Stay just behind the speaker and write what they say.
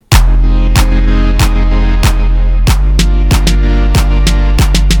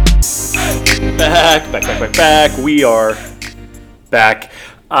Back. We are back.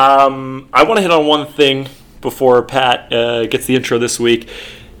 I want to hit on one thing before Pat gets the intro this week.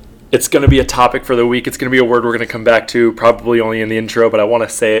 It's going to be a topic for the week. It's going to be a word we're going to come back to, probably only in the intro, but I want to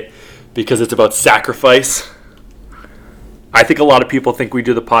say it because it's about sacrifice. I think a lot of people think we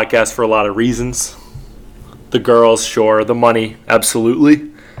do the podcast for a lot of reasons. The girls, sure. The money,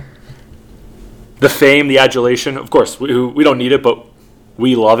 absolutely. The fame, the adulation, of course, we don't need it, but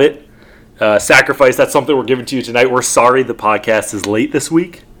we love it. Sacrifice, that's something we're giving to you tonight. We're sorry the podcast is late this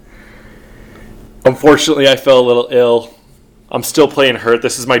week. Unfortunately, I fell a little ill. I'm still playing hurt.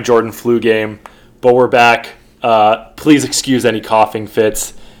 This is my Jordan flu game, but we're back. Please excuse any coughing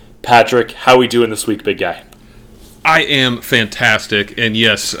fits. Patrick, how we doing this week, big guy? I am fantastic, and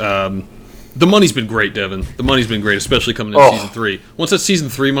yes, the money's been great, Devin. The money's been great, especially coming into Season 3. Once that Season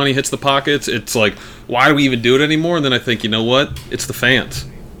 3 money hits the pockets, it's like, why do we even do it anymore? And then I think, you know what? It's the fans.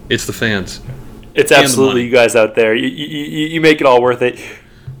 It's the fans. It's absolutely you guys out there. You make it all worth it.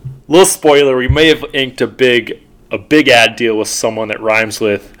 Little spoiler, we may have inked a big ad deal with someone that rhymes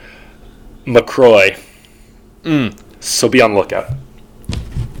with McCroy. So be on the lookout.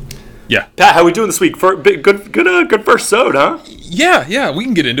 Yeah. Pat, how we doing this week? Good first sode, huh? Yeah, we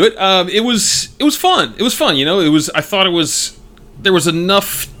can get into it. It was fun. It was fun, I thought there was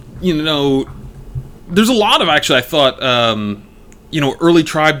enough, there's a lot of actually I thought early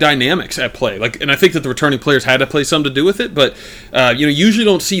tribe dynamics at play. And I think that the returning players had to play something to do with it, but usually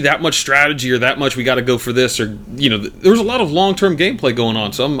don't see that much strategy or that much we got to go for this or there was a lot of long-term gameplay going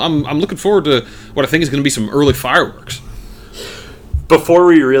on. So I'm looking forward to what I think is going to be some early fireworks. Before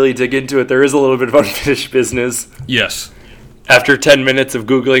we really dig into it, there is a little bit of unfinished business. Yes. After 10 minutes of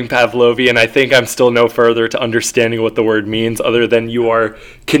Googling Pavlovian, I think I'm still no further to understanding what the word means other than you are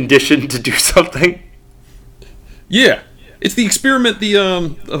conditioned to do something. Yeah. It's the experiment.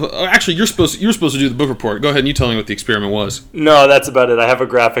 Actually, you're supposed to do the book report. Go ahead and you tell me what the experiment was. No, that's about it. I have a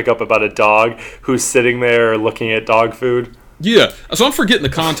graphic up about a dog who's sitting there looking at dog food. Yeah, so I'm forgetting the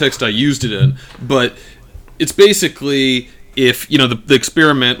context I used it in, but it's basically if the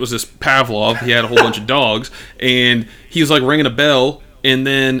experiment was this Pavlov. He had a whole bunch of dogs, and he was ringing a bell. And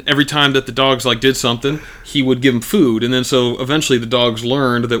then every time that the dogs did something, he would give them food. And then so eventually the dogs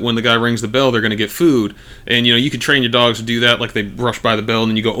learned that when the guy rings the bell, they're going to get food. And you can train your dogs to do that. They brush by the bell,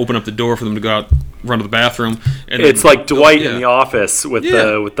 and then you go open up the door for them to go out, run to the bathroom. And it's like Dwight in The Office with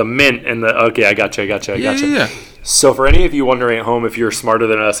the mint and the. Okay, I gotcha. Yeah. So for any of you wondering at home if you're smarter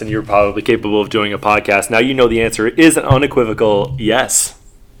than us and you're probably capable of doing a podcast, now you know the answer is an unequivocal yes.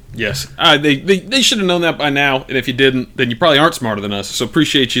 Yes, they should have known that by now, and if you didn't, then you probably aren't smarter than us, so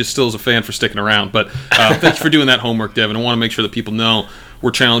appreciate you still as a fan for sticking around, but thank you for doing that homework, Devin. I want to make sure that people know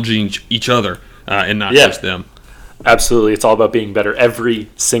we're challenging each other and not just them. Absolutely, it's all about being better every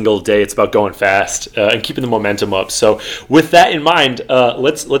single day. It's about going fast and keeping the momentum up. So with that in mind,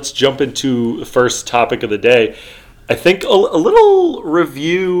 let's jump into the first topic of the day. I think a little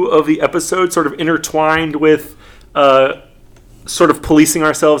review of the episode sort of intertwined with sort of policing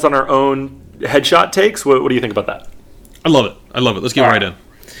ourselves on our own headshot takes. What do you think about that? I love it. Let's get right in.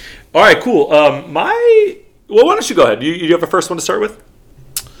 All right, cool. Well, why don't you go ahead? You have a first one to start with?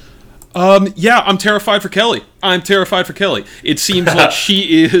 Yeah, I'm terrified for Kelly. It seems like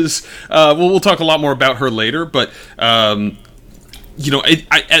she is. We'll talk a lot more about her later, but at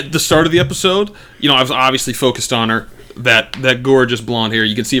the start of the episode, I was obviously focused on her. That gorgeous blonde hair,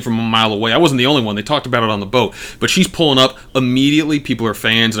 you can see it from a mile away. I wasn't the only one. They talked about it on the boat. But she's pulling up immediately. People are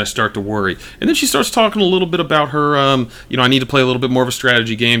fans, and I start to worry. And then she starts talking a little bit about her, I need to play a little bit more of a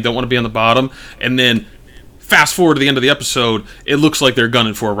strategy game. Don't want to be on the bottom. And then fast forward to the end of the episode, it looks like they're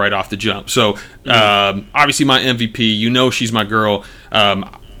gunning for her right off the jump. So, obviously my MVP. She's my girl.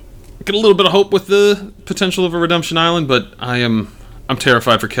 Get a little bit of hope with the potential of a Redemption Island, but I'm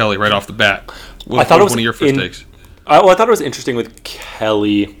terrified for Kelly right off the bat. I thought it was one of your first takes. I thought it was interesting with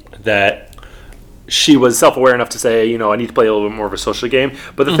Kelly that she was self-aware enough to say, I need to play a little bit more of a social game.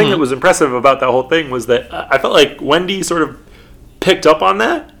 But the thing that was impressive about that whole thing was that I felt like Wendy sort of picked up on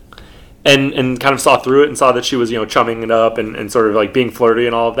that and kind of saw through it and saw that she was, chumming it up and sort of being flirty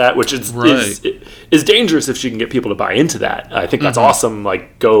and all of that, which is dangerous if she can get people to buy into that. I think that's awesome.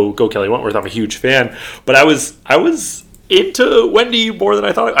 Go Kelly Wentworth. I'm a huge fan. But I was into Wendy more than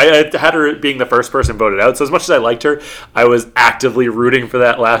I thought. I had her being the first person voted out. So as much as I liked her, I was actively rooting for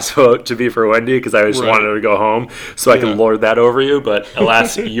that last vote to be for Wendy because I just wanted her to go home so I could lord that over you. But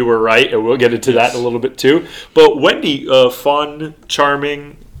alas, you were right, and we'll get into that in a little bit too. But Wendy, fun,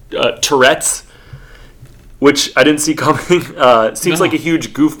 charming, Tourette's, which I didn't see coming. Seems like a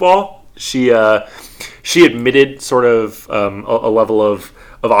huge goofball. She admitted sort of a level of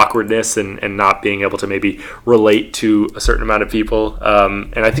of awkwardness and not being able to maybe relate to a certain amount of people.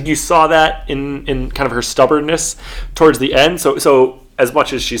 And I think you saw that in kind of her stubbornness towards the end. So as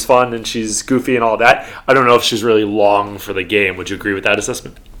much as she's fun and she's goofy and all that, I don't know if she's really long for the game. Would you agree with that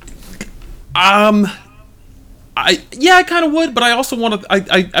assessment? I kind of would, but I also want to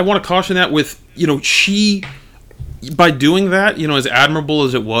I want to caution that with, she, by doing that, as admirable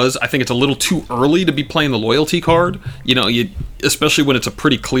as it was, I think it's a little too early to be playing the loyalty card. Especially when it's a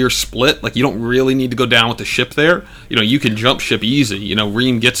pretty clear split. Like, you don't really need to go down with the ship there. You can jump ship easy.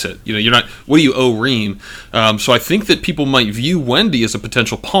 Reem gets it. You're not. What do you owe Reem? So I think that people might view Wendy as a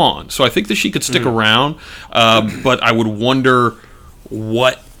potential pawn. So I think that she could stick around. But I would wonder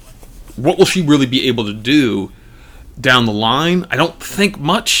what will she really be able to do down the line. I don't think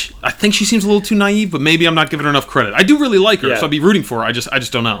much. I think she seems a little too naive, but maybe I'm not giving her enough credit. I do really like her, so I'll be rooting for her. I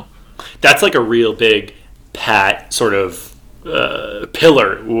just don't know. That's like a real big Pat sort of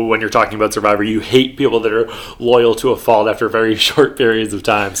pillar when you're talking about Survivor. You hate people that are loyal to a fault after very short periods of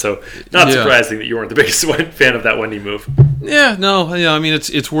time. So not surprising that you weren't the biggest fan of that Wendy move. Yeah, no, yeah. I mean,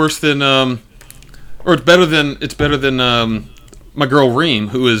 it's worse than, or it's better than my girl Reem,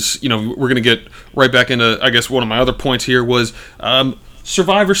 who is, we're going to get right back into, I guess, one of my other points here was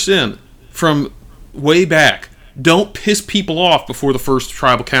Survivor Sin from way back. Don't piss people off before the first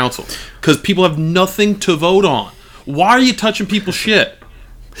tribal council, because people have nothing to vote on. Why are you touching people's shit?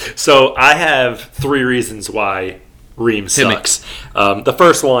 So I have 3 reasons why Reem sucks. The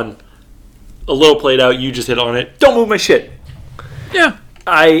first one, a little played out. You just hit on it. Don't move my shit. Yeah.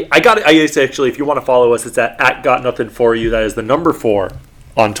 I got it. I actually, if you want to follow us, it's at Got Nothing For You. That is the number 4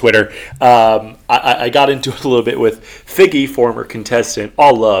 on Twitter. I got into it a little bit with Figgy, former contestant.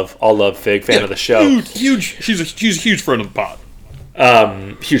 All love Fig, fan of the show. Huge. She's a huge friend of the pod.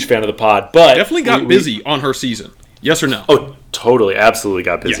 Huge fan of the pod, but definitely got busy on her season. Yes or no? Oh, totally, absolutely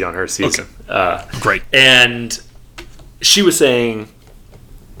got busy on her season. Okay. Great. And she was saying,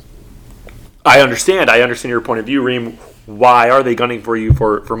 I understand your point of view, Reem. Why are they gunning for you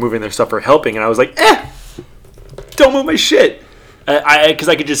for moving their stuff or helping? And I was like, don't move my shit. Because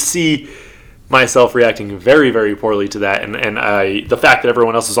I could just see myself reacting very, very poorly to that. And the fact that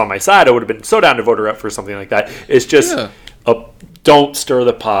everyone else was on my side, I would have been so down to vote her up for something like that. It's just, don't stir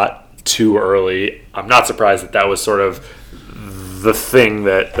the pot too early. I'm not surprised that was sort of the thing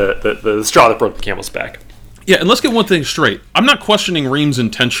that the straw that broke the camel's back. Yeah, and let's get one thing straight. I'm not questioning Reem's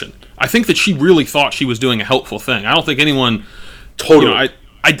intention. I think that she really thought she was doing a helpful thing. I don't think anyone... Totally.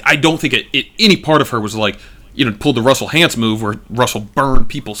 I don't think any part of her was like, pulled the Russell Hantz move where Russell burned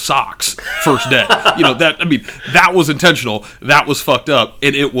people's socks first day. That was intentional. That was fucked up,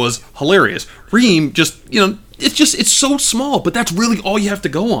 and it was hilarious. Reem just, it's so small, but that's really all you have to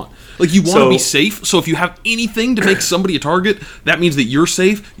go on. Like, you want to be safe, so if you have anything to make somebody a target, that means that you're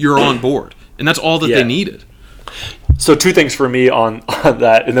safe, you're on board. And that's all that they needed. So 2 things for me on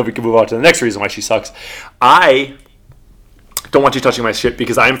that, and then we can move on to the next reason why she sucks. I don't want you touching my shit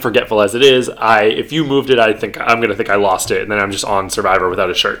because I'm forgetful as it is. If you moved it, I'm going to think I lost it, and then I'm just on Survivor without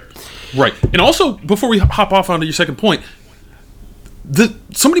a shirt. Right. And also, before we hop off onto your second point,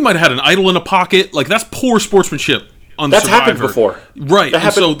 somebody might have had an idol in a pocket. Like, that's poor sportsmanship on That's Survivor. happened before. Right. That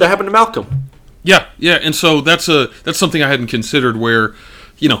happened to Malcolm. Yeah, and so that's something I hadn't considered where,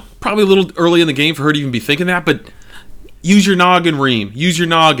 probably a little early in the game for her to even be thinking that, but use your noggin, Reem. Use your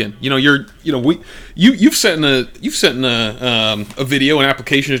noggin. You've sent in a video, an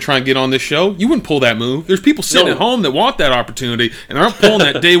application to try and get on this show. You wouldn't pull that move. There's people sitting at home that want that opportunity and aren't pulling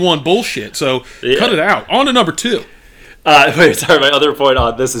that day one bullshit. So cut it out. On to number 2. My other point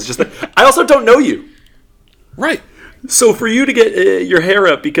on this is just that I also don't know you. Right. So for you to get your hair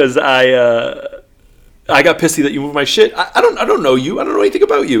up because I got pissy that you moved my shit. I don't know you. I don't know anything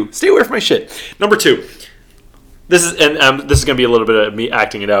about you. Stay away from my shit. Number 2. This is going to be a little bit of me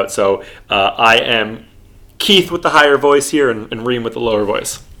acting it out. So I am Keith with the higher voice here and Reem with the lower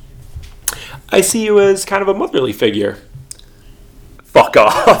voice. I see you as kind of a motherly figure. Fuck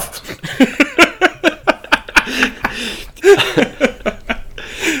off.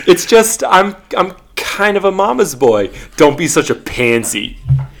 It's just I'm kind of a mama's boy. Don't be such a pansy.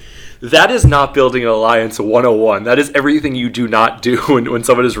 That is not building an alliance 101. That is everything you do not do when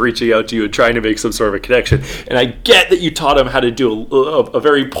someone is reaching out to you and trying to make some sort of a connection. And I get that you taught him how to do a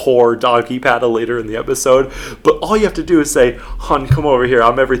very poor donkey paddle later in the episode, but all you have to do is say, "Hun, come over here.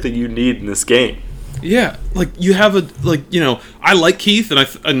 I'm everything you need in this game." Yeah, you have I like Keith and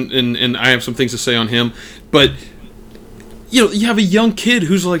I have some things to say on him, but you have a young kid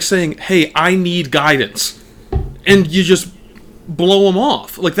who's saying, "Hey, I need guidance," and you just blow him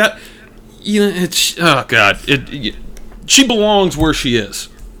off like that. It's oh god. She belongs where she is.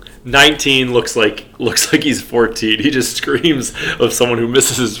 19 looks like he's 14. He just screams of someone who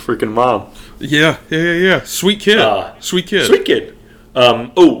misses his freaking mom. Yeah. Sweet kid. Sweet kid.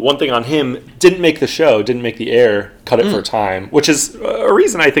 One thing on him, didn't make the show, didn't make the air, cut it for time, which is a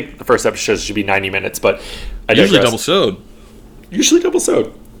reason I think the first episode should be 90 minutes, but I digress. Usually double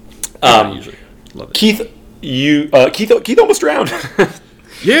sewed. Usually. Love it. Keith almost drowned.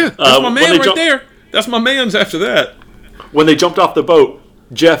 Yeah, that's my man right there. That's my man's after that. When they jumped off the boat,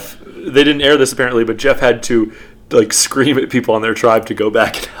 Jeff, they didn't air this apparently, but Jeff had to scream at people on their tribe to go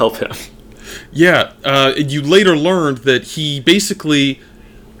back and help him. Yeah, you later learned that he basically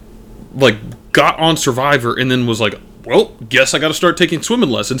got on Survivor and then was like, well, guess I got to start taking swimming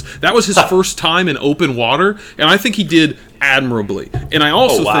lessons. That was his first time in open water, and I think he did admirably. And I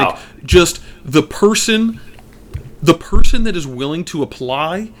also think just the person that is willing to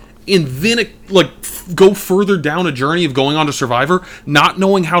apply and then go further down a journey of going on to Survivor, not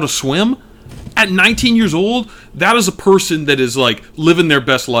knowing how to swim, at 19 years old, that is a person that is living their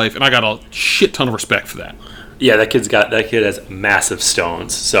best life, and I got a shit ton of respect for that. Yeah, that kid has massive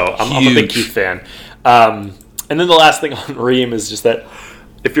stones, so I'm a big Keith fan. And then the last thing on Reem is just that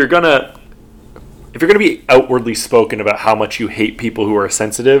if you're gonna be outwardly spoken about how much you hate people who are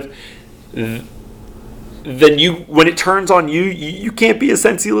sensitive, then when it turns on you can't be a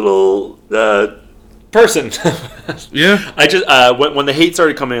sensy little person. Yeah. I just when the hate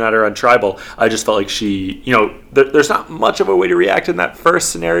started coming at her on Tribal, I just felt like she, there's not much of a way to react in that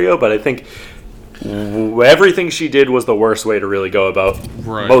first scenario, but I think everything she did was the worst way to really go about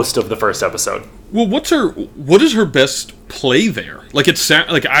most of the first episode. Well, what is her best play there? I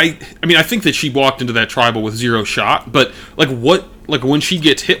think that she walked into that Tribal with zero shot, but when she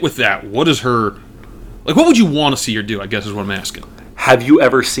gets hit with that, what is her, what would you want to see her do, I guess is what I'm asking. Have you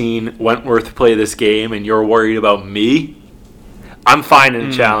ever seen Wentworth play this game and you're worried about me? I'm fine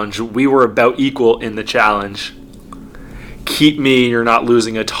in the challenge. We were about equal in the challenge. Keep me, you're not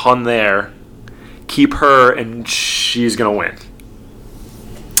losing a ton there. Keep her, and she's going to win.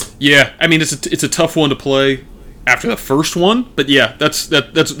 Yeah, it's a tough one to play after the first one, but yeah,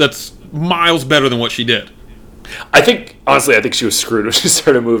 that's miles better than what she did. I think she was screwed when she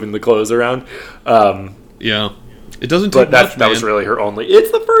started moving the clothes around. Yeah. It doesn't take but much, that was really her only.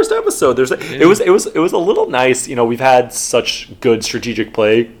 It's the first episode. It was a little nice. We've had such good strategic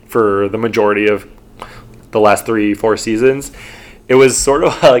play for the majority of the last 3-4 seasons. It was sort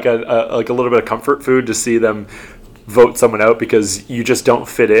of like a little bit of comfort food to see them vote someone out because you just don't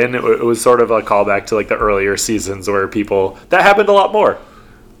fit in. It was sort of a callback to the earlier seasons where that happened a lot more.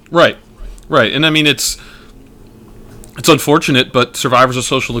 Right. And it's unfortunate, but Survivor's a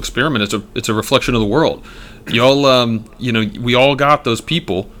social experiment. It's a reflection of the world. Y'all, we all got those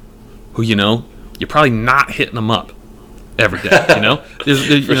people who, you're probably not hitting them up every day.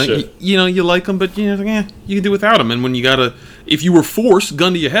 You like them, but you can do without them. And when if you were forced,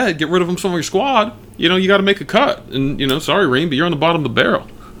 gun to your head, get rid of them from your squad. You got to make a cut. And sorry, Reem, but you're on the bottom of the barrel.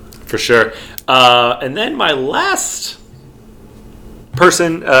 For sure. And then my last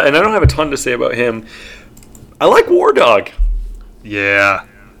person, and I don't have a ton to say about him. I like War Dog. Yeah,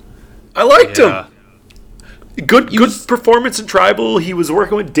 I liked him. Good performance in Tribal. He was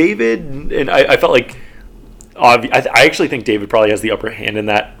working with David, and I felt like I actually think David probably has the upper hand in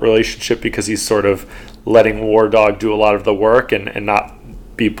that relationship because he's sort of letting War Dog do a lot of the work and not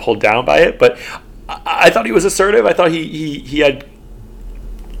be pulled down by it. But I thought he was assertive. I thought he had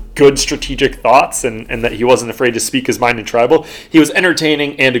good strategic thoughts and that he wasn't afraid to speak his mind in Tribal. He was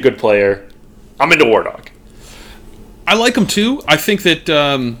entertaining and a good player. I'm into War Dog. I like him too. I think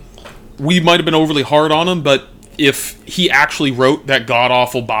that we might have been overly hard on him, but if he actually wrote that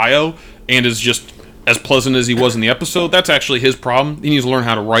god-awful bio and is just as pleasant as he was in the episode, that's actually his problem. He needs to learn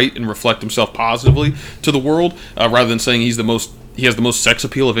how to write and reflect himself positively to the world, rather than saying he has the most sex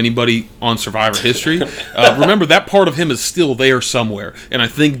appeal of anybody on Survivor history. Remember, that part of him is still there somewhere, and I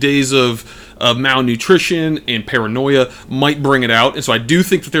think days of malnutrition and paranoia might bring it out, and so I do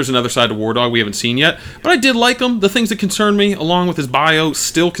think that there's another side to War Dog we haven't seen yet, but I did like him. The things that concern me, along with his bio,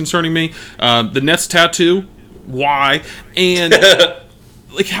 still concerning me. The Nets tattoo, why? And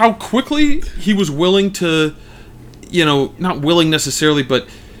how quickly he was willing to, not willing necessarily, but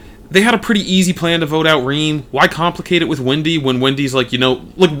they had a pretty easy plan to vote out Reem. Why complicate it with Wendy when Wendy's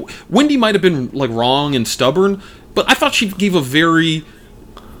Wendy might have been wrong and stubborn, but I thought she gave a very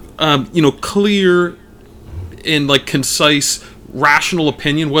clear and concise, rational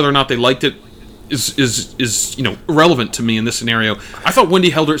opinion. Whether or not they liked it is irrelevant to me in this scenario. I thought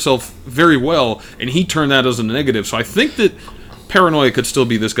Wendy held herself very well, and he turned that as a negative. So I think that paranoia could still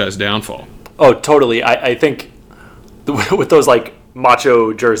be this guy's downfall. Oh, totally. I think with those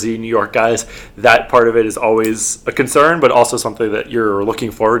macho Jersey, New York guys, that part of it is always a concern, but also something that you're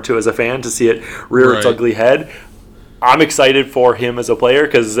looking forward to as a fan, to see it rear its ugly head. I'm excited for him as a player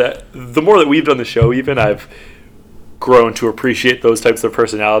because the more that we've done the show, even, I've grown to appreciate those types of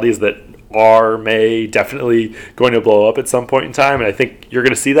personalities that may definitely going to blow up at some point in time. And I think you're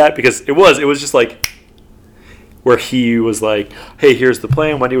going to see that, because it was just like where he was like, hey, here's the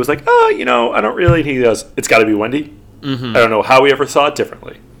plan. Wendy was like, oh, I don't really. And he goes, it's got to be Wendy. I don't know how we ever saw it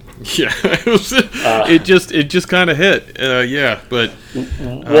differently. Yeah, it just kind of hit. But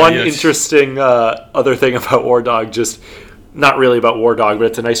one interesting other thing about War Dog, just not really about War Dog, but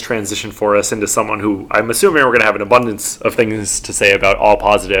it's a nice transition for us into someone who I'm assuming we're going to have an abundance of things to say about, all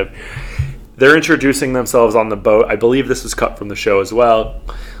positive. They're introducing themselves on the boat. I believe this was cut from the show as well.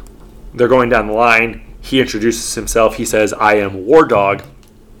 They're going down the line. He introduces himself. He says, I am War Dog.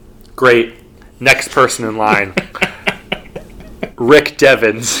 Great. Next person in line. Rick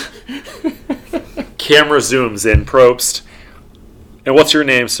Devens. Camera zooms in. Probst. And what's your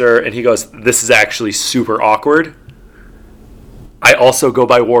name, sir? And he goes, this is actually super awkward. I also go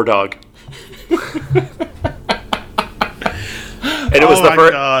by War Dog. And it was my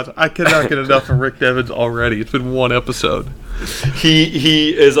God. I cannot get enough of Rick Devens already. It's been one episode.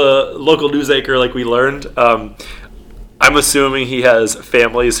 He is a local news anchor, like we learned. I'm assuming he has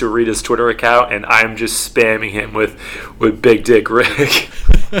families who read his Twitter account, and I'm just spamming him with Big Dick Rick.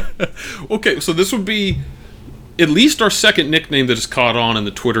 Okay, so this would be at least our second nickname that is caught on in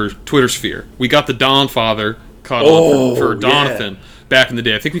the Twitter sphere. We got the Don Father caught on for Donathan back in the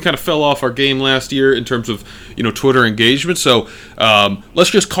day. I think we kind of fell off our game last year in terms of Twitter engagement. So let's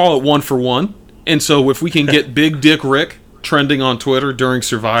just call it 1 for 1. And so if we can get Big Dick Rick trending on Twitter during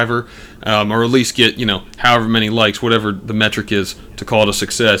Survivor, or at least get however many likes, whatever the metric is, to call it a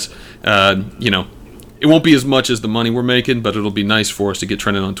success, it won't be as much as the money we're making, but it'll be nice for us to get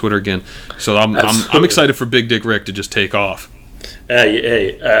trending on Twitter again. So I'm excited for Big Dick Rick to just take off.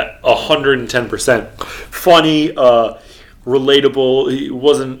 Hey, 110%. Funny, relatable. He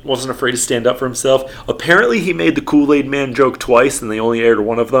wasn't afraid to stand up for himself. Apparently, he made the Kool-Aid Man joke twice, and they only aired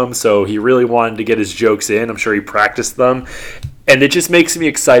one of them. So he really wanted to get his jokes in. I'm sure he practiced them, and it just makes me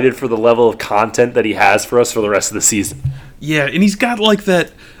excited for the level of content that he has for us for the rest of the season. Yeah, and he's got like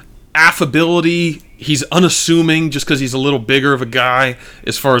that affability. He's unassuming just because he's a little bigger of a guy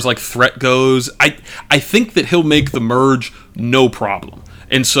as far as like threat goes. I think that he'll make the merge no problem.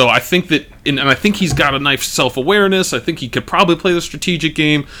 And so I think that, and I think he's got a nice self-awareness. I think he could probably play the strategic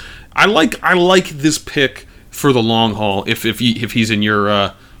game. I like this pick for the long haul if he's in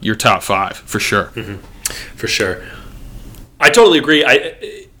your top 5 for sure. Mm-hmm. For sure, I totally agree.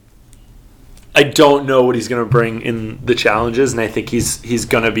 I don't know what he's going to bring in the challenges, and I think he's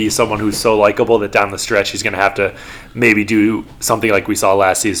going to be someone who's so likable that down the stretch he's going to have to maybe do something like we saw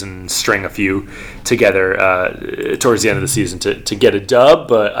last season, string a few together towards the end of the season to get a dub.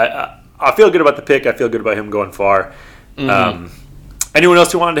 But I feel good about the pick. I feel good about him going far. Mm-hmm. Anyone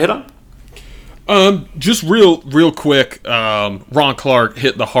else you wanted to hit on? Just real quick, Ron Clark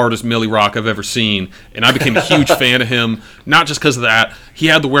hit the hardest Millie Rock I've ever seen, and I became a huge fan of him, not just because of that. He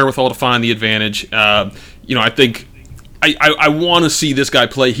had the wherewithal to find the advantage. I think I want to see this guy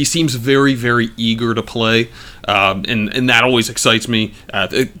play. He seems very, very eager to play, and that always excites me.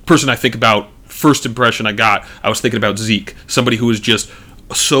 The person I think about, first impression I was thinking about Zeke, somebody who is just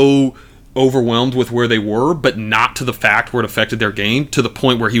so overwhelmed with where they were, but not to the fact where it affected their game, to the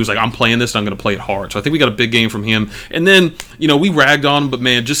point where he was like, I'm playing this and I'm going to play it hard. So I think we got a big game from him. And then, we ragged on him, but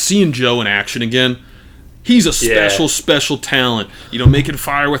man, just seeing Joe in action again, he's a special talent. Making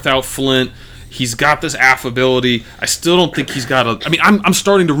fire without flint. He's got this affability. I still don't think he's got I'm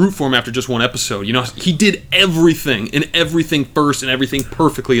starting to root for him after just one episode. He did everything first and everything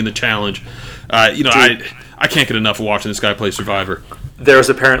perfectly in the challenge. I can't get enough of watching this guy play Survivor. There's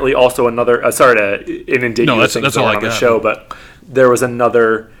apparently also another. Sorry to inundate you with things on the show, but there was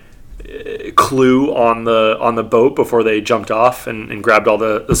another clue on the boat before they jumped off and grabbed all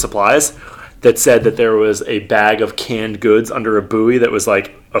the supplies that said that there was a bag of canned goods under a buoy that was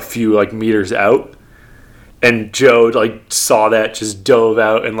like a few meters out, and Joe saw that, just dove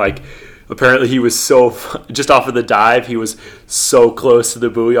out, and apparently he was so just off of the dive, he was so close to the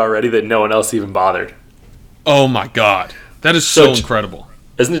buoy already that no one else even bothered. Oh my God. That is so incredible,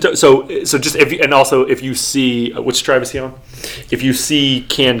 isn't it? So just if you see, which tribe is he on? If you see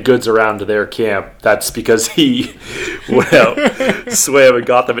canned goods around their camp, that's because he went out, swam, and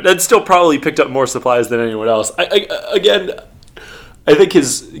got them, and still probably picked up more supplies than anyone else. I think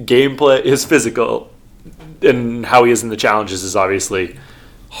his gameplay, his physical, and how he is in the challenges is obviously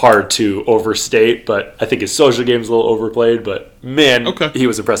hard to overstate, but I think his social game is a little overplayed. But man, he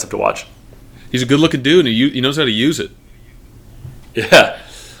was impressive to watch. He's a good-looking dude, and he knows how to use it. Yeah,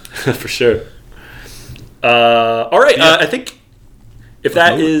 for sure. All right, I think if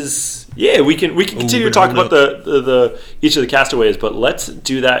that is, we can continue to talk about the each of the castaways, but let's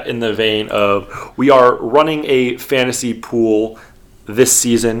do that in the vein of we are running a fantasy pool this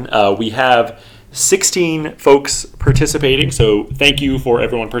season. We have 16 folks participating, so thank you for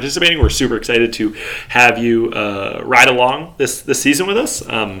everyone participating. We're super excited to have you ride along this season with us.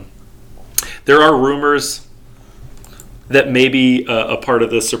 There are rumors that maybe a part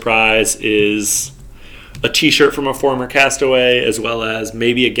of the surprise is a t-shirt from a former castaway, as well as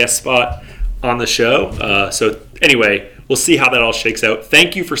maybe a guest spot on the show. So anyway, we'll see how that all shakes out.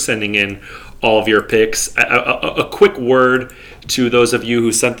 Thank you for sending in all of your picks. A quick word to those of you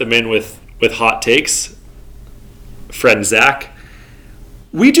who sent them in with hot takes. Friend Zach,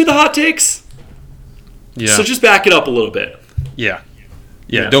 we do the hot takes. Yeah. So just back it up a little bit. Yeah.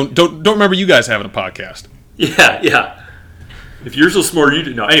 Don't remember you guys having a podcast. Yeah. If you're so smart, you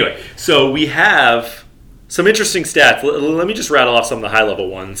do. No. Anyway, so we have some interesting stats. Let me just rattle off some of the high-level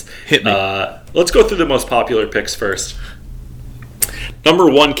ones. Hit me. Let's go through the most popular picks first. Number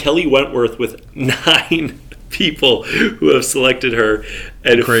 1, Kelly Wentworth with 9 people who have selected her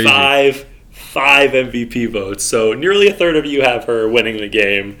and Crazy. five MVP votes. So nearly a third of you have her winning the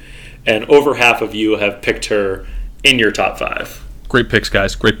game, and over half of you have picked her in your top 5. Great picks,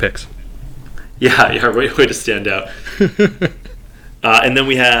 guys. Great picks. Yeah, way to stand out. And then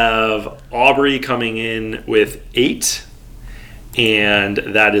we have Aubrey coming in with 8, and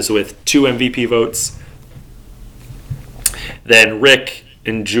that is with 2 MVP votes. Then Rick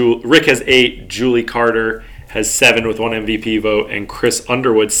has 8, Julie Carter has 7 with 1 MVP vote, and Chris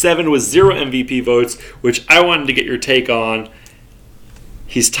Underwood 7 with 0 MVP votes, which I wanted to get your take on.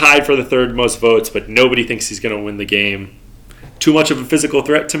 He's tied for the third most votes, but nobody thinks he's going to win the game. Too much of a physical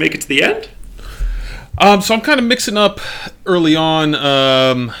threat to make it to the end? So I'm kind of mixing up early on.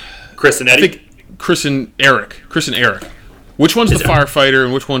 Chris and Eddie? I think Chris and Eric. Which one's the firefighter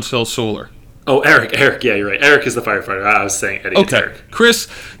and which one's Phil Solar? Oh, Eric. Yeah, you're right. Eric is the firefighter. I was saying Eddie. Okay. Eric. Chris,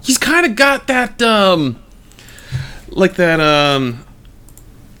 he's kind of got that, like the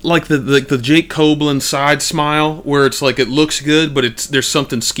Jake Coblin side smile, where it's like it looks good, but there's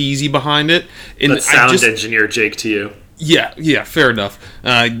something skeezy behind it. And that sound engineer Jake to you. Yeah, fair enough.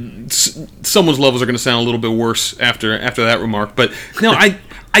 Someone's levels are going to sound a little bit worse after that remark, but no,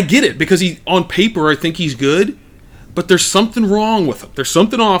 I get it, because on paper I think he's good, but there's something wrong with him. There's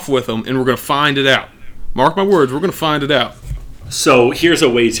something off with him, and we're going to find it out. Mark my words, we're going to find it out. So here's a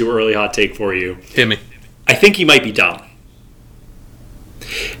way too early hot take for you. Hit me. I think he might be dumb.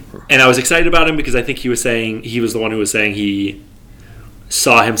 And I was excited about him because I think he was the one who was saying he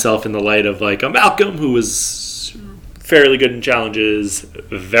saw himself in the light of like a Malcolm who was fairly good in challenges,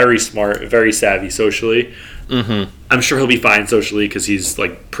 very smart, very savvy socially. Mm-hmm. I'm sure he'll be fine socially because he's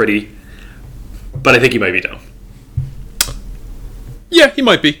like pretty, but I think he might be dumb. Yeah, he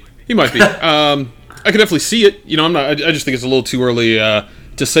might be. I can definitely see it. I just think it's a little too early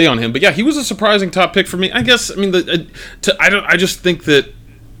to say on him. But yeah, he was a surprising top pick for me. I guess. I mean, I just think that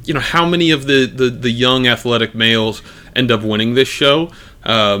how many of the young athletic males end up winning this show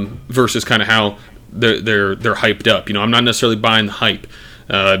versus kind of how they're hyped up. I'm not necessarily buying the hype.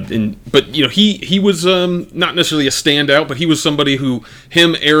 But he was not necessarily a standout, but he was somebody who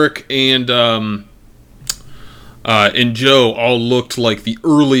Eric, and Joe all looked like the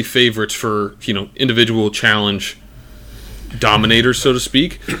early favorites for individual challenge dominators, so to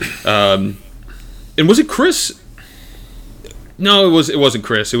speak. And was it Chris? No, it wasn't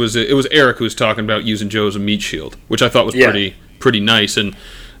Chris. It was Eric who was talking about using Joe as a meat shield, which I thought was pretty nice. And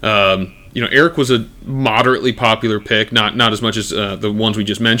Eric was a moderately popular pick, not as much as the ones we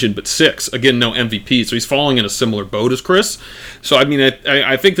just mentioned, but 6. Again, no MVP, so he's falling in a similar boat as Chris. So I mean,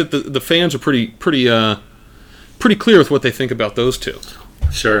 I think that the fans are pretty clear with what they think about those two.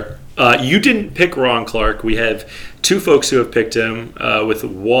 Sure. You didn't pick Ron Clark. We have 2 folks who have picked him, with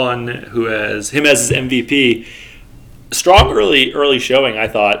one who has him as his MVP. Strong early showing, I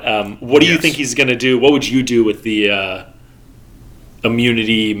thought. What do you think he's going to do? What would you do with the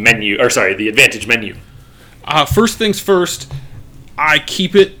immunity menu, or sorry, the advantage menu? First things first, I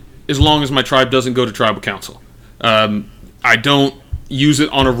keep it as long as my tribe doesn't go to tribal council. I don't use it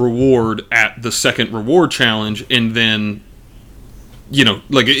on a reward at the second reward challenge, and then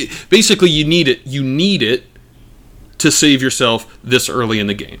basically you need it to save yourself this early in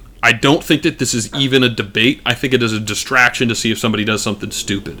the game. I don't think that this is even a debate. I think it is a distraction to see if somebody does something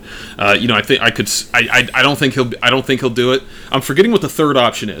stupid. I don't think he'll do it. I'm forgetting what the third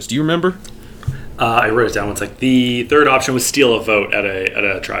option is. Do you remember? I wrote it down. It's like the third option was steal a vote at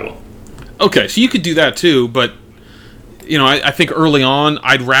a tribal. Okay, so you could do that too, but I think early on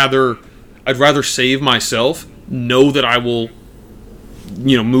I'd rather save myself, know that I will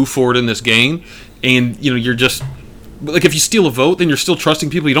move forward in this game, and you're just like, if you steal a vote, then you're still trusting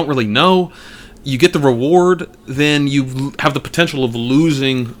people you don't really know. You get the reward, then you have the potential of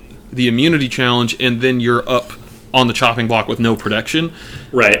losing the immunity challenge, and then you're up on the chopping block with no protection.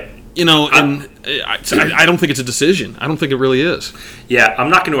 Right. I don't think it's a decision. I don't think it really is. Yeah, I'm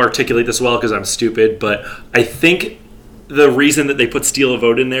not going to articulate this well because I'm stupid, but I think the reason that they put steal a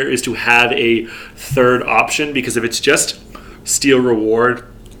vote in there is to have a third option, because if it's just steal reward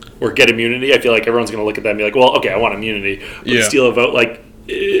or get immunity, I feel like everyone's going to look at that and be like, well, okay, I want immunity. But steal a vote, like,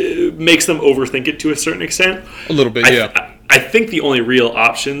 it makes them overthink it to a certain extent. A little bit, yeah. I think the only real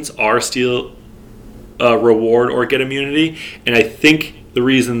options are steal reward or get immunity, and I think the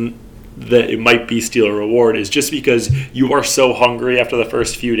reason that it might be steal a reward is just because you are so hungry after the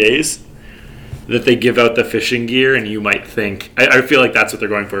first few days that they give out the fishing gear, and you might think, I feel like that's what they're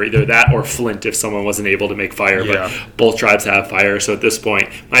going for, either that or flint if someone wasn't able to make fire. But both tribes have fire, so at this point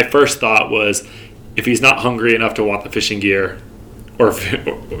my first thought was, if he's not hungry enough to want the fishing gear,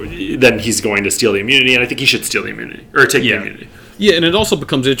 then he's going to steal the immunity, and I think he should steal the immunity or take the immunity. Yeah, and it also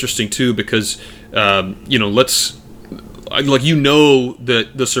becomes interesting too because that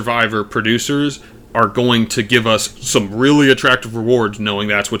the Survivor producers are going to give us some really attractive rewards, knowing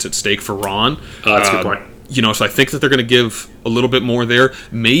that's what's at stake for Ron. That's a good point. So I think that they're going to give a little bit more there.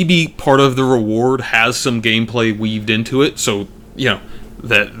 Maybe part of the reward has some gameplay weaved into it, so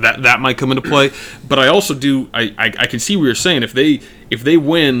that might come into play. But I also do I can see what you're saying. If they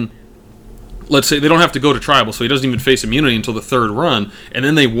win, let's say they don't have to go to tribal, so he doesn't even face immunity until the third run, and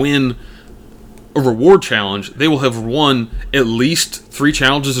then they win a reward challenge, they will have won at least 3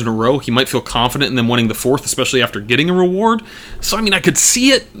 challenges in a row. He might feel confident in them winning the 4th, especially after getting a reward. So, I could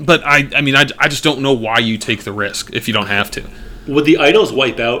see it, but I just don't know why you take the risk if you don't have to. Would the idols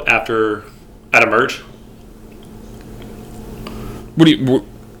wipe out at a merge? What do you...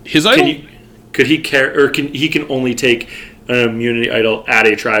 His idol? He can only take an immunity idol at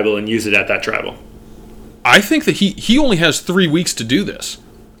a tribal and use it at that tribal? I think that he only has 3 weeks to do this.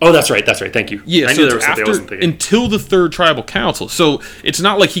 Oh, that's right. Thank you. Yeah, I knew there was something I wasn't thinking. Until the third tribal council. So it's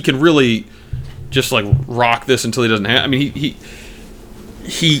not like he can really just like rock this until he doesn't have. He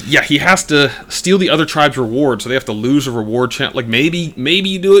has to steal the other tribe's reward, so they have to lose a reward chance. Like maybe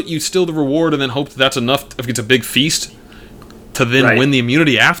you do it, you steal the reward, and then hope that's enough if it's a big feast to then win the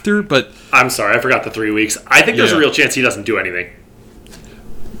immunity after. But I'm sorry, I forgot the 3 weeks. I think there's a real chance he doesn't do anything.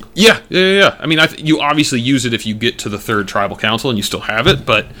 Yeah. You obviously use it if you get to the third tribal council and you still have it,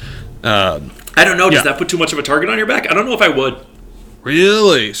 but I don't know. Does that put too much of a target on your back? I don't know if I would.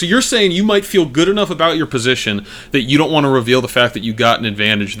 Really? So you're saying you might feel good enough about your position that you don't want to reveal the fact that you got an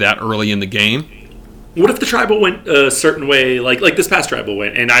advantage that early in the game? What if the tribal went a certain way, like this past tribal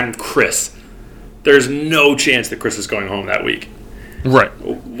went, and I'm Chris? There's no chance that Chris is going home that week. Right.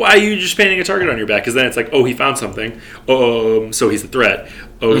 Why are you just painting a target on your back? Because then it's like, oh, he found something. So he's a threat.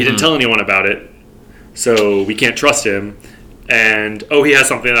 Oh, he didn't tell anyone about it. So we can't trust him. And, he has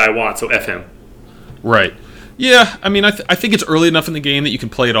something that I want, so F him. Right. Yeah, I think it's early enough in the game that you can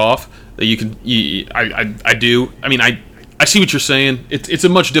play it off. That you can... I do. I see what you're saying. It's a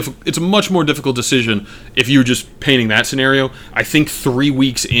much more difficult decision if you're just painting that scenario. I think 3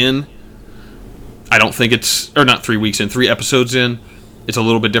 weeks in... I don't think it's... Or not 3 weeks in, 3 episodes in... It's a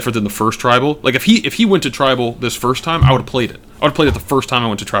little bit different than the first tribal. Like, if he went to tribal this first time, I would have played it. I would have played it the first time I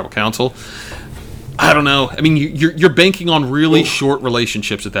went to tribal council. I don't know. You're banking on really short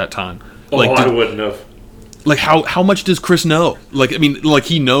relationships at that time. I wouldn't have. Like, how much does Chris know? Like,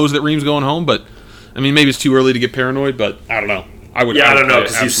 he knows that Reem's going home, but... maybe it's too early to get paranoid, but I don't know. I don't know,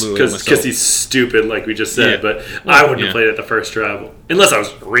 because he's stupid, like we just said, but I wouldn't have played it the first tribal. Unless I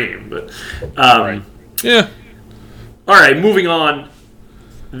was Reem, but... right. Yeah. All right, moving on.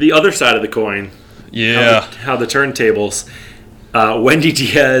 The other side of the coin. Yeah. How the turntables. Wendy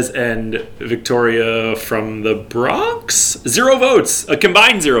Diaz and Victoria from the Bronx? 0 votes. A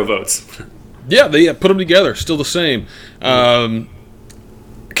combined 0 votes. Yeah, they put them together. Still the same. Can't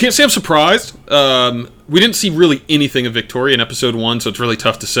say I'm surprised. We didn't see really anything of Victoria in episode 1, so it's really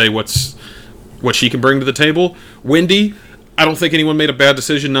tough to say what she can bring to the table. Wendy, I don't think anyone made a bad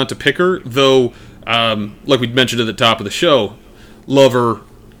decision not to pick her, though, like we mentioned at the top of the show, love her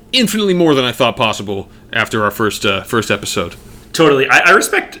infinitely more than I thought possible after our first episode. Totally. I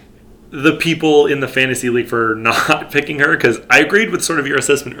respect the people in the fantasy league for not picking her, because I agreed with sort of your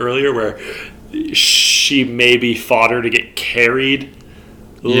assessment earlier where she may be fodder to get carried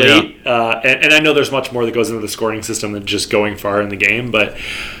late. And I know there's much more that goes into the scoring system than just going far in the game, but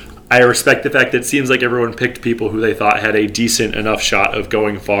I respect the fact that it seems like everyone picked people who they thought had a decent enough shot of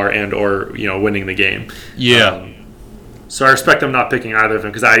going far and or winning the game. So I respect them not picking either of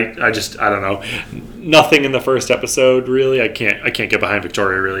them, because I don't know, nothing in the first episode really. I can't get behind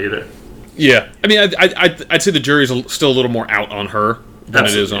Victoria really either. Yeah, I mean, I'd say the jury's still a little more out on her than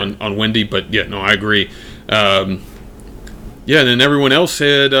it is on Wendy, but yeah, no, I agree. And then everyone else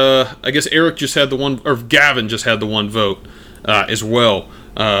had, I guess Eric just had the one, or Gavin just had the one vote as well.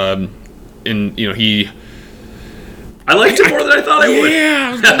 And he, I liked it more than I thought I would.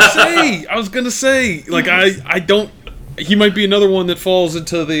 Yeah, I was gonna say, like I don't. He might be another one that falls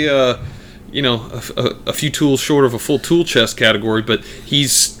into the, a few tools short of a full tool chest category, but he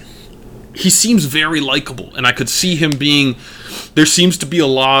seems very likable, and I could see him being. There seems to be a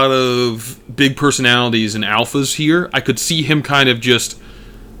lot of big personalities and alphas here. I could see him kind of just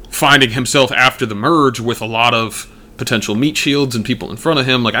finding himself after the merge with a lot of potential meat shields and people in front of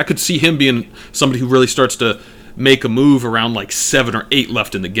him. Like, I could see him being somebody who really starts to make a move around like 7 or 8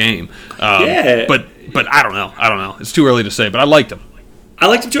 left in the game. But I don't know. It's too early to say, but I liked him. I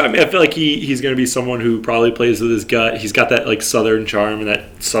liked him too. I mean, I feel like he's going to be someone who probably plays with his gut. He's got that like southern charm and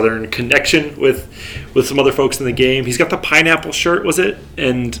that southern connection with some other folks in the game. He's got the pineapple shirt, was it?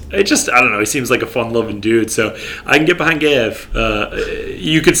 And I don't know. He seems like a fun-loving dude. So I can get behind Gav.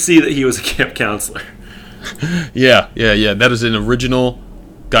 You could see that he was a camp counselor. Yeah. That is an original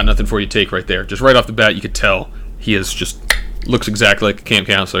got nothing for you take right there. Just right off the bat, you could tell he is just looks exactly like a camp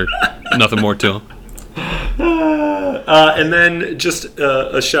counselor. Nothing more to him. And then just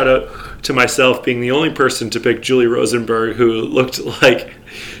a shout out to myself being the only person to pick Julie Rosenberg, who looked like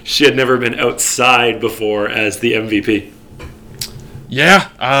she had never been outside before as the MVP. Yeah,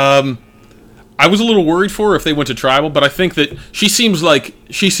 I was a little worried for her if they went to tribal, but I think that she seems like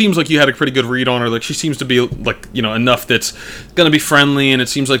you had a pretty good read on her. Like, she seems to be like, enough that's going to be friendly, and it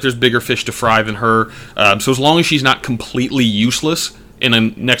seems like there's bigger fish to fry than her. So as long as she's not completely useless in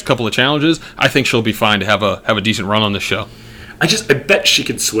the next couple of challenges, I think she'll be fine to have a decent run on this show. I bet she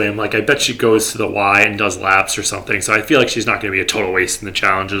can swim. Like, I bet she goes to the Y and does laps or something. So I feel like she's not going to be a total waste in the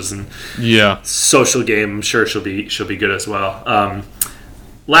challenges. And social game, I'm sure she'll be good as well.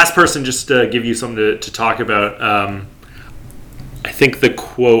 Last person, just to give you something to talk about. I think the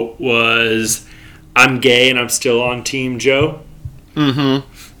quote was, "I'm gay and I'm still on Team Joe." Mm-hmm.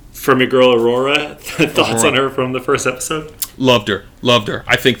 From your girl Aurora. Thoughts on her from the first episode? Loved her.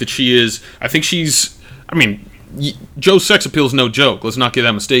 I think that she is. I think she's. I mean, Joe's sex appeal is no joke. Let's not get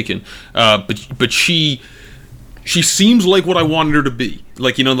that mistaken. But she seems like what I wanted her to be.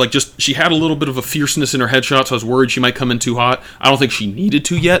 Like, just she had a little bit of a fierceness in her headshot, so I was worried she might come in too hot. I don't think she needed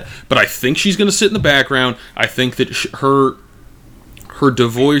to yet, but I think she's going to sit in the background. I think that her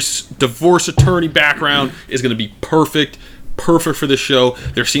divorce attorney background is going to be perfect for this show.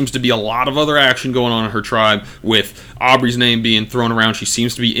 There seems to be a lot of other action going on in her tribe, with Aubrey's name being thrown around. She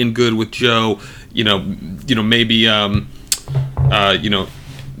seems to be in good with Joe. Maybe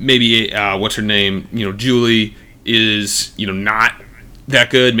what's her name? Julie is not that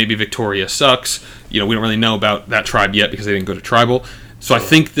good. Maybe Victoria sucks. We don't really know about that tribe yet because they didn't go to tribal. So I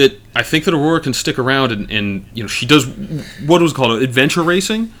think that Aurora can stick around and she does what was called adventure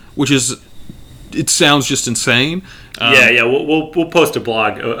racing, which is, it sounds just insane. We'll post a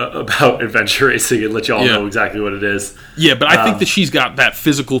blog about adventure racing and let you all know exactly what it is. Yeah, but I think that she's got that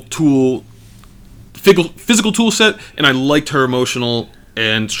physical tool set, and I liked her emotional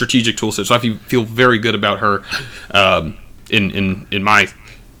and strategic tool set. So I feel very good about her in my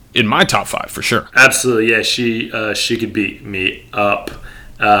top 5 for sure. Absolutely, yeah. She could beat me up.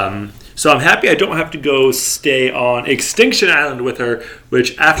 So I'm happy I don't have to go stay on Extinction Island with her,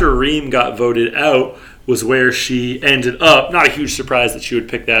 which after Reem got voted out was where she ended up. Not a huge surprise that she would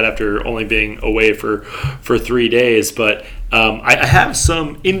pick that after only being away for 3 days, but I have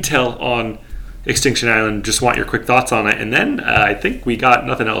some intel on Extinction Island. Just want your quick thoughts on it, and then I think we got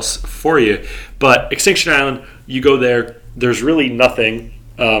nothing else for you. But Extinction Island, you go there, there's really nothing.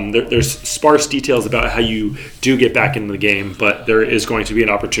 There's sparse details about how you do get back into the game, but there is going to be an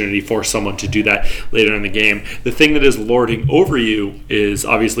opportunity for someone to do that later in the game. The thing that is lording over you is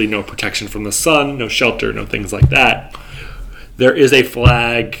obviously no protection from the sun, no shelter, no things like that. There is a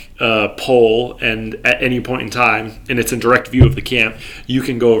flag pole, and at any point in time, and it's in direct view of the camp, you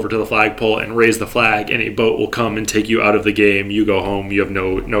can go over to the flag pole and raise the flag, and a boat will come and take you out of the game. You go home. You have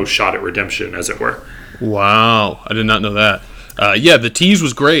no shot at redemption, as it were. Wow. I did not know that. Yeah, the tease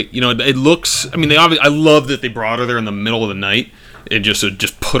was great. It looks. I mean, I love that they brought her there in the middle of the night and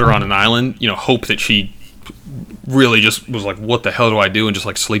just put her on an island. Hope that she really just was like, what the hell do I do? And just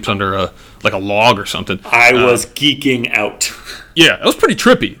like sleeps under a log or something. I was geeking out. Yeah, that was pretty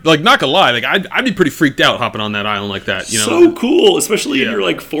trippy. Like, not gonna lie, like I'd be pretty freaked out hopping on that island like that. So cool, especially in your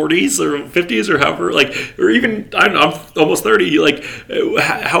like 40s or 50s or however, like, or even I'm almost 30. Like,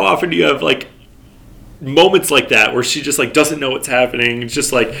 how often do you have like moments like that where she just like doesn't know what's happening? It's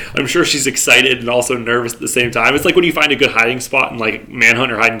just like, I'm sure she's excited and also nervous at the same time. It's like when you find a good hiding spot and like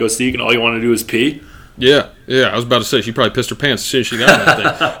manhunt or hide and go seek, and all you want to do is pee. Yeah. I was about to say she probably pissed her pants as soon as she got on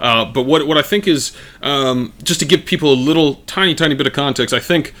that thing. But what I think is, just to give people a little tiny bit of context, I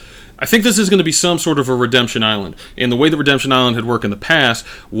think this is going to be some sort of a redemption island. And the way the redemption island had worked in the past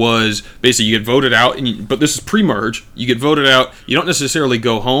was basically you get voted out, but this is pre-merge. You get voted out. You don't necessarily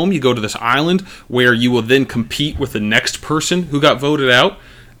go home. You go to this island where you will then compete with the next person who got voted out.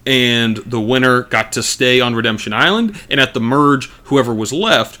 And the winner got to stay on Redemption Island. And at the merge, whoever was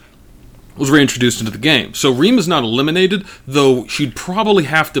left was reintroduced into the game. So Reem is not eliminated, though she'd probably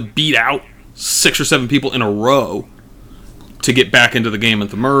have to beat out 6 or 7 people in a row to get back into the game at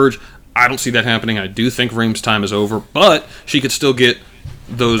the merge. I don't see that happening. I do think Reem's time is over, but she could still get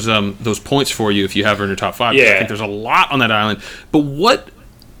those points for you if you have her in your top 5. Yeah. I think there's a lot on that island. But what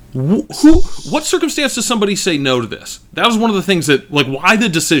circumstance does somebody say no to this? That was one of the things that, like, why the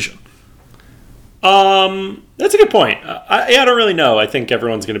decision? That's a good point. I don't really know. I think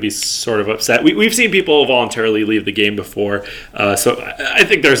everyone's going to be sort of upset. We've seen people voluntarily leave the game before, so I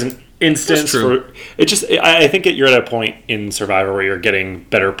think there's an instance for it. Just I think you're at a point in Survivor where you're getting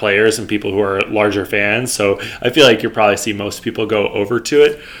better players and people who are larger fans. So I feel like you'll probably see most people go over to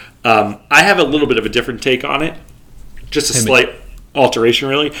it. I have a little bit of a different take on it. Just a slight alteration,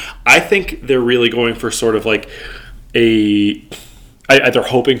 really. I think they're really going for sort of like they're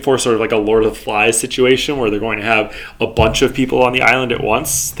hoping for sort of like a Lord of the Flies situation where they're going to have a bunch of people on the island at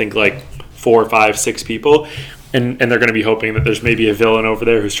once. Think like 4, 5, 6 people. And they're going to be hoping that there's maybe a villain over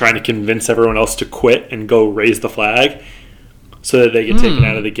there who's trying to convince everyone else to quit and go raise the flag so that they get taken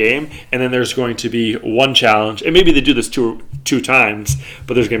out of the game. And then there's going to be one challenge. And maybe they do this two times,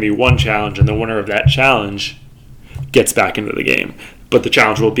 but there's going to be one challenge, and the winner of that challenge gets back into the game. But the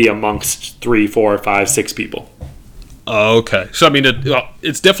challenge will be amongst 3, 4, 5, 6 people. Okay, so I mean,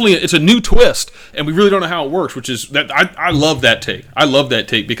 it's definitely a new twist, and we really don't know how it works. Which is that I love that take. I love that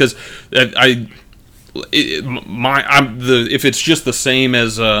take because if it's just the same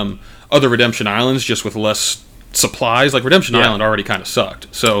as other Redemption Islands, just with less supplies, like Redemption Island already kind of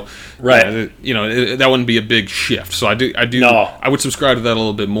sucked. So that wouldn't be a big shift. So I would subscribe to that a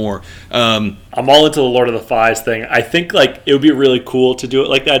little bit more. I'm all into the Lord of the Flies thing. I think like it would be really cool to do it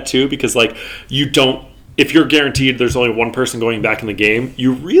like that too, because like if you're guaranteed there's only one person going back in the game,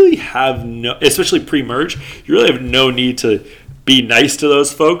 you really have especially pre-merge, you really have no need to be nice to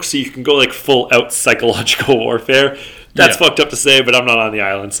those folks, so you can go like full out psychological warfare. That's fucked up to say, but I'm not on the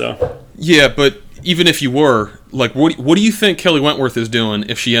island, so. Yeah, but even if you were, like, what do you think Kelly Wentworth is doing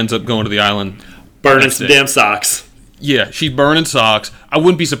if she ends up going to the island? Burning some damn socks. Yeah, she's burning socks. I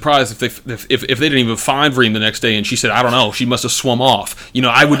wouldn't be surprised if they didn't even find Reem the next day and she said, I don't know, she must have swum off.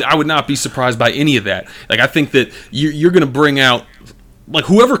 I would not be surprised by any of that. Like, I think that you're going to bring out, like,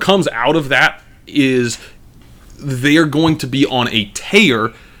 whoever comes out of that they're going to be on a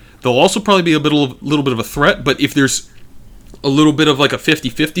tear. They'll also probably be a little bit of a threat, but if there's a little bit of like a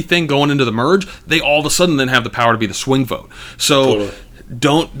 50-50 thing going into the merge, they all of a sudden then have the power to be the swing vote. So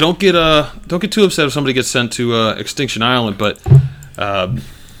don't get too upset if somebody gets sent to Extinction Island, but it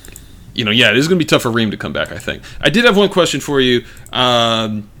is going to be tough for Reem to come back, I think. I did have one question for you.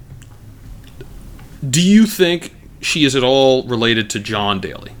 Do you think she is at all related to John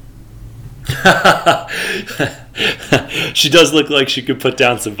Daly? She does look like she could put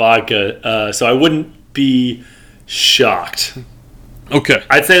down some vodka, so I wouldn't be shocked. Okay.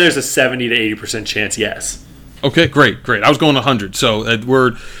 I'd say there's a 70 to 80% chance, yes. Okay, great. I was going 100, so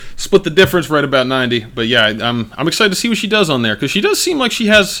we're split the difference right about 90. But yeah, I'm excited to see what she does on there, because she does seem like she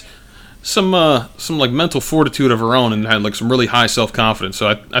has some like mental fortitude of her own and had like some really high self-confidence.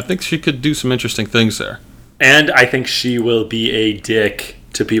 So I think she could do some interesting things there. And I think she will be a dick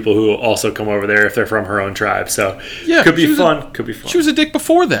to people who also come over there if they're from her own tribe. So yeah, could be fun. She was a dick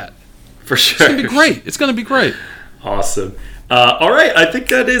before that. For sure. It's going to be great. Awesome. All right, I think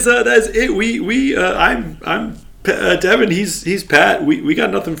that is it. I'm Devin. He's Pat. We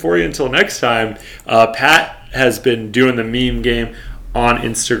got nothing for you until next time. Pat has been doing the meme game on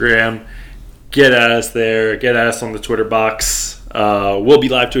Instagram. Get at us there. Get at us on the Twitter box. We'll be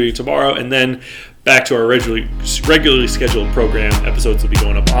live tweeting tomorrow, and then back to our regularly scheduled program. Episodes will be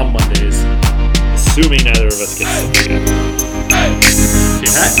going up on Mondays, assuming neither of us gets sick again.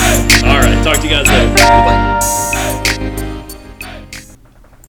 All right, talk to you guys later. Goodbye.